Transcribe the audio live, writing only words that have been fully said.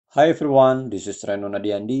Hi everyone, this is Reno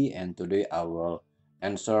Nadiandi and today I will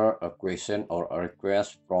answer a question or a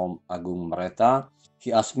request from Agung Mareta.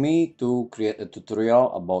 He asked me to create a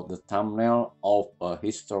tutorial about the thumbnail of a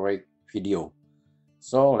historic video.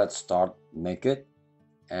 So let's start make it,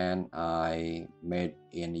 and I made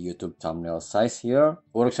in YouTube thumbnail size here.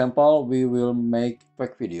 For example, we will make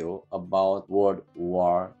quick video about World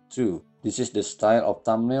War II. This is the style of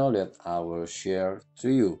thumbnail that I will share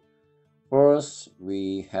to you. First,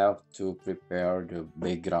 we have to prepare the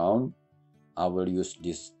background. I will use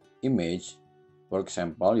this image. For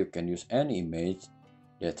example, you can use any image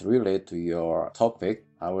that relate to your topic.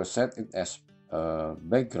 I will set it as a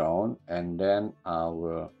background and then I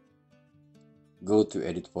will go to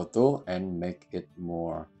edit photo and make it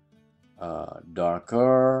more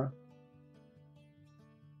darker.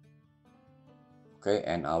 Okay,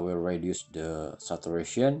 and I will reduce the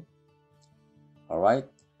saturation. Alright,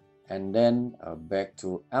 and then back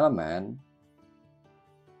to element.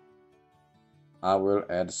 I will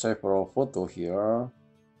add several photos here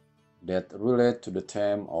that relate to the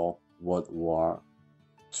theme of World War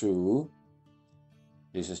II.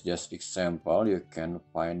 This is just example. You can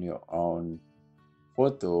find your own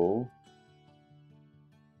photo.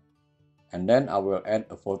 And then I will add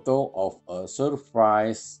a photo of a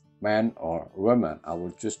surprised man or woman. I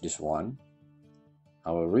will choose this one.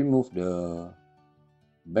 I will remove the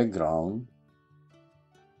background.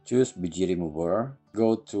 Choose BG remover.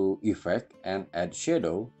 Go to effect and add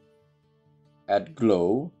shadow. Add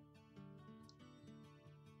glow.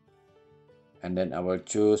 And then I will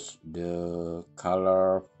choose the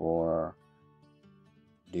color for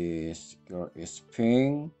this girl is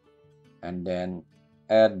pink, and then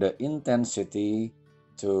add the intensity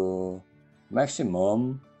to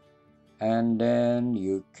maximum, and then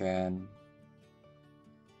you can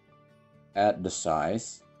add the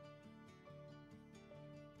size,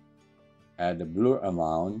 add the blur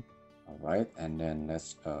amount. All right, and then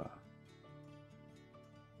let's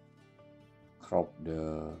crop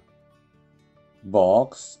the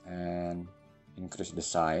box and increase the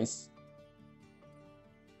size.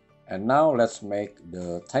 And now let's make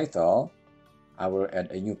the title. I will add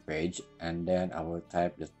a new page and then I will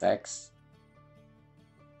type the text.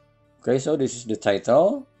 Okay, so this is the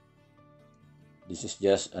title. This is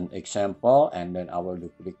just an example, and then I will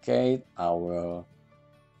duplicate. I will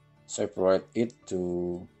separate it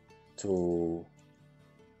to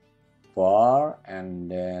bar, and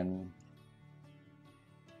then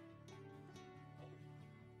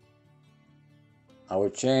I will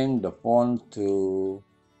change the font to,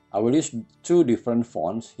 I will use two different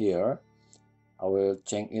fonts here. I will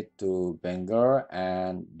change it to Banger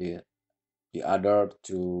and the other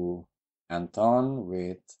to Anton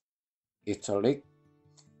with italic.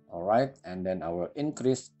 All right, and then I will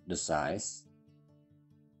increase the size,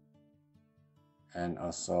 and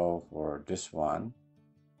also for this one.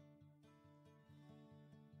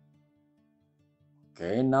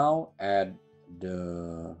 Okay, now add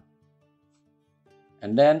the,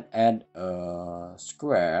 and then add a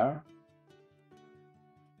square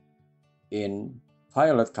in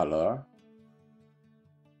violet color.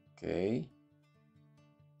 Okay,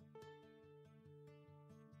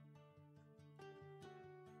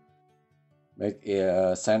 make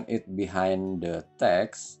it, send it behind the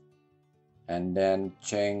text, and then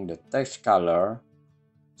change the text color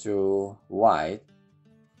to white,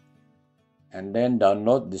 and then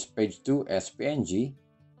download this page to as PNG.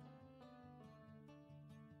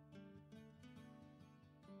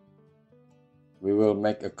 We will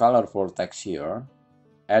make a colorful text here.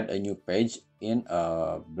 Add a new page in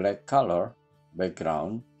a black color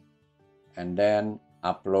background, and then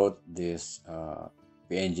upload this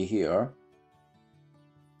PNG here.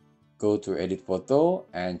 Go to edit photo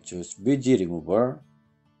and choose BG remover.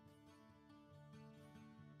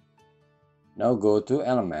 Now go to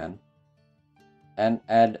element and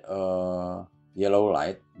add a yellow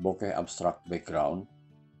light bokeh abstract background.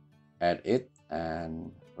 Add it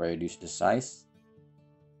and reduce the size.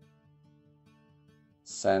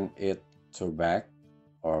 Send it to back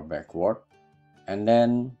or backward, and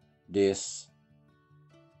then this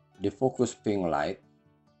defocus pink light.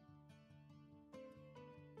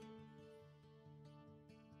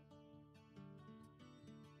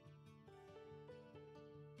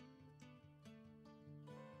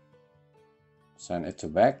 Send it to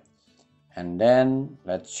back, and then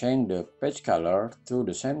let's change the page color to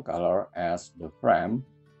the same color as the frame,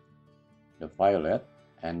 the violet,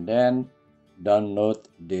 and then download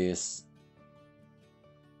this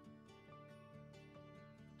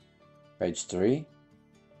page 3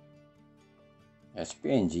 as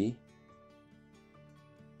PNG.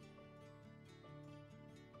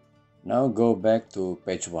 Now go back to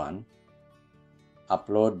page 1,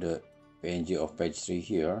 upload the PNG of page 3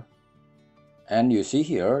 here, and you see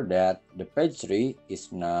here that the page 3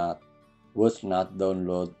 was not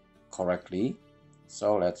downloaded correctly.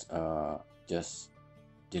 So let's just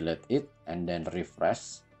delete it and then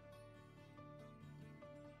refresh.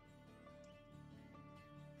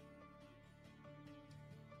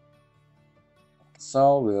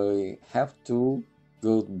 So we have to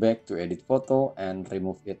go back to edit photo and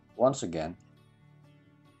remove it once again.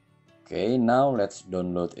 Okay, now let's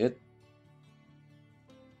download it,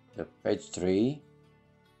 the page 3.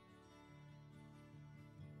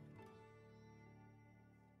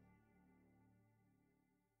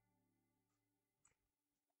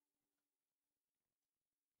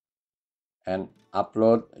 And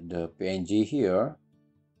upload the PNG here,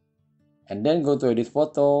 and then go to edit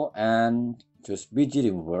photo and choose BG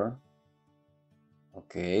remover.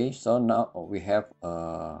 Okay, so now we have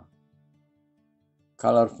a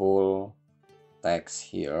colorful text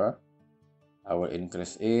here. I will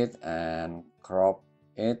increase it and crop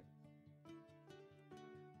it,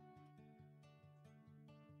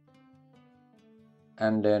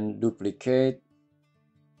 and then duplicate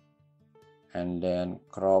and then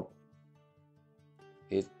crop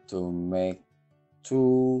it to make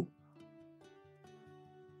 2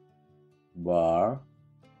 bar.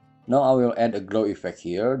 Now I will add a glow effect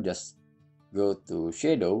here. Just go to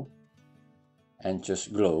shadow and choose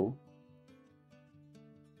glow,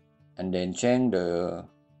 and then change the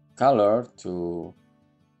color to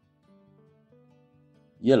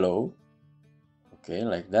yellow. Okay,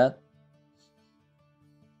 like that.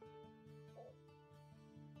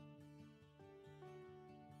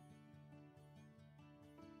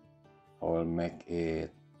 I will make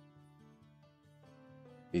it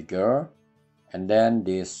bigger, and then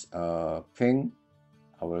this pink,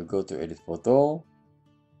 I will go to edit photo.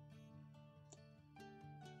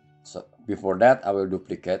 So before that I will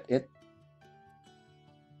duplicate it.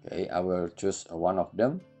 Okay, I will choose one of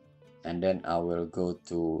them, and then I will go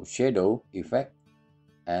to shadow effect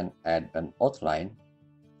and add an outline.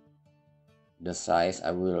 The size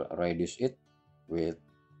I will reduce it with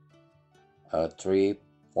 3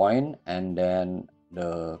 point, and then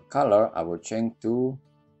the color I will change to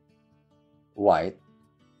white.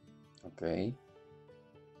 Okay,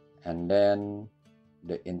 and then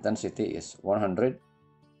the intensity is 100.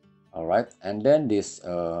 All right, and then this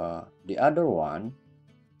the other one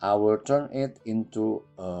I will turn it into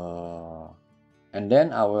and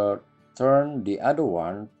then I will turn the other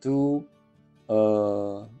one to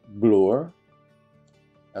blur.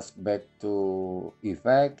 Let's back to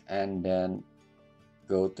effect and then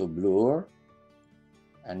go to blur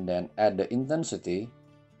and then add the intensity.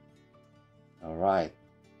 All right,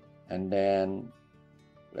 and then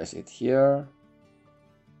place it here,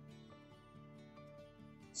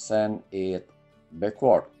 send it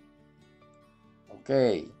backward.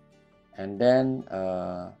 Okay, and then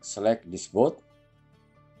select this both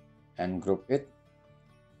and group it,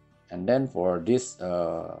 and then for this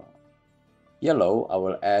yellow I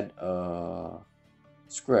will add a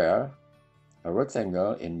square, a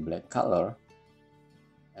rectangle in black color,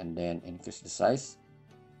 and then increase the size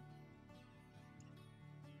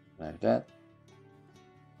like that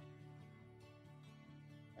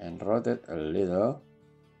and rotate a little,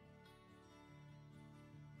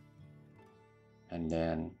 and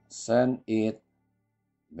then send it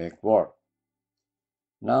backward.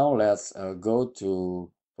 Now let's go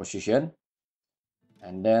to position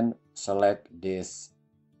and then select this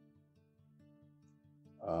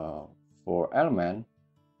 4 element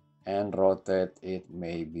and rotate it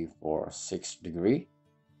maybe for 6 degree.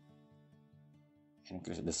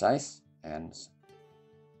 Increase the size and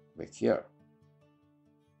back here.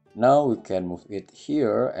 Now we can move it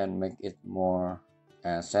here and make it more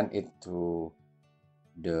and send it to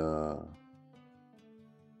the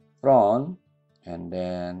front, and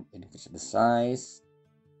then increase the size,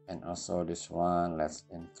 and also this one let's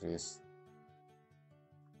increase.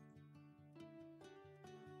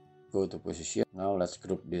 Go to position. Now let's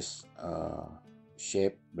group this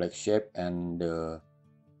shape, black shape, and the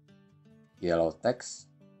yellow text.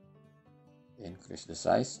 Increase the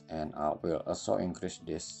size, and I will also increase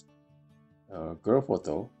this girl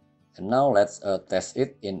photo. And now let's test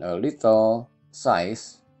it in a little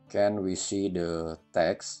size. Can we see the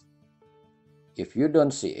text? If you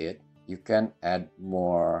don't see it, you can add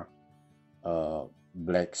more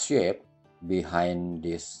black shape behind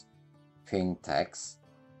this pink text.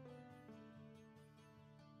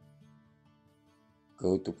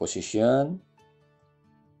 Go to position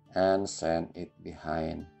and send it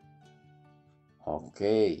behind.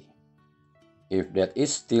 Okay, If that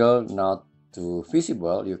is still not too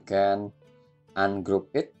visible, you can ungroup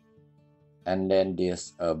it, and then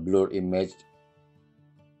this blur image,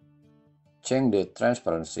 change the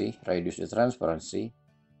transparency, reduce the transparency.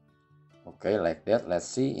 Okay, like that. Let's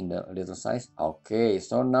see in the little size. Okay,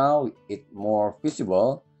 so now it's more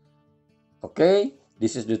visible. Okay,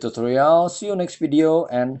 this is the tutorial. See you next video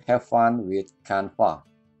and have fun with Canva.